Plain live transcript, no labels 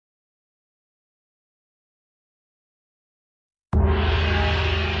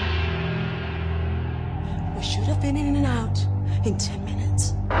should have been in and out in 10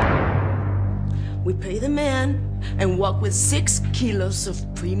 minutes. We pay the man and walk with 6 kilos of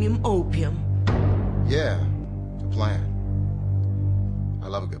premium opium. Yeah, a plan. I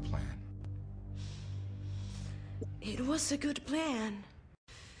love a good plan. It was a good plan,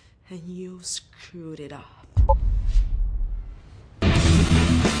 and you screwed it up.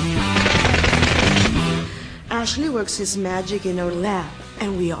 Ashley works his magic in our lab,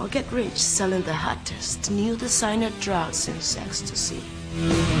 and we all get rich selling the hottest new designer drugs in ecstasy.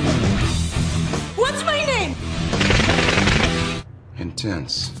 What's my name?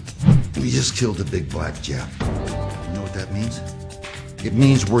 Intense. We just killed a big black Jeff. You know what that means? It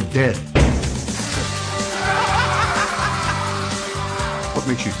means we're dead. What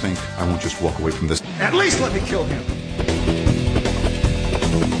makes you think I won't just walk away from this? At least let me kill him.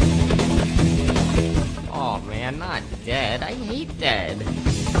 Oh man, not dead. I hate dead.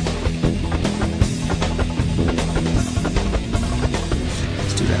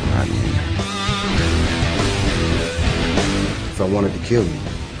 Let's do that right here. If I wanted to kill you,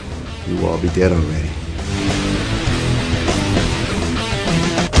 you would all be dead already.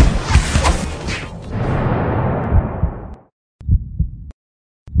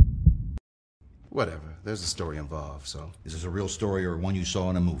 Whatever. There's a story involved, so... Is this a real story or one you saw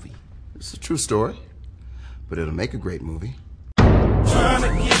in a movie? It's a true story, but it'll make a great movie. Trying to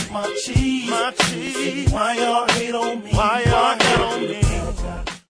get my cheese. Why y'all hate on me? Why y'all hate on me?